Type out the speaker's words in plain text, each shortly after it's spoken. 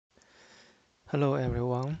Hello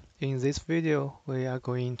everyone. In this video, we are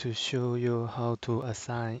going to show you how to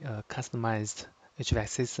assign a customized HVAC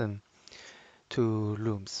system to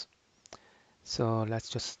rooms. So let's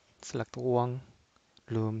just select one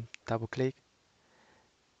room, double click,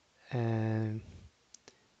 and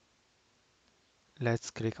let's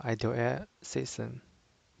click Ideal Air System.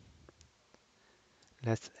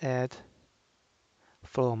 Let's add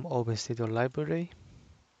from OpenStudio library.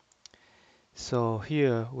 So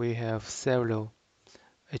here we have several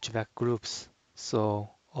HVAC groups. So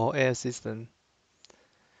all air system,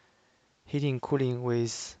 heating cooling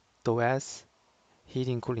with DOS,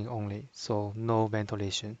 heating cooling only, so no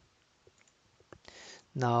ventilation.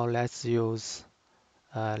 Now let's use,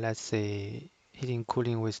 let's say, heating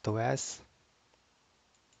cooling with DOS.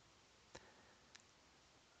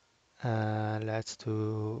 Let's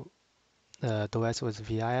do DOS with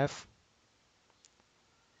VIF.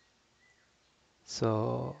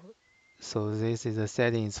 So, so this is the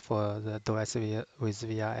settings for the DOS with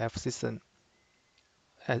VIF system.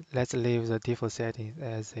 Let's leave the default settings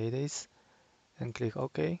as it is and click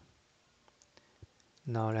OK.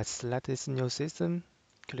 Now let's select this new system,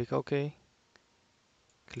 click OK,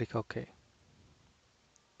 click OK.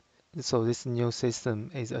 So this new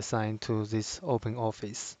system is assigned to this open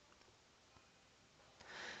office.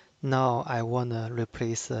 Now I want to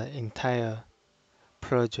replace the entire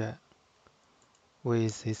project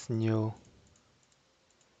with this new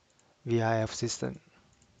VIF system.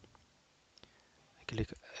 I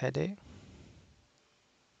click Edit,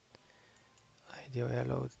 Ideal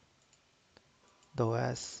Yellow,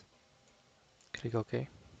 DOS, click OK,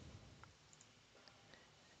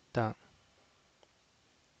 done.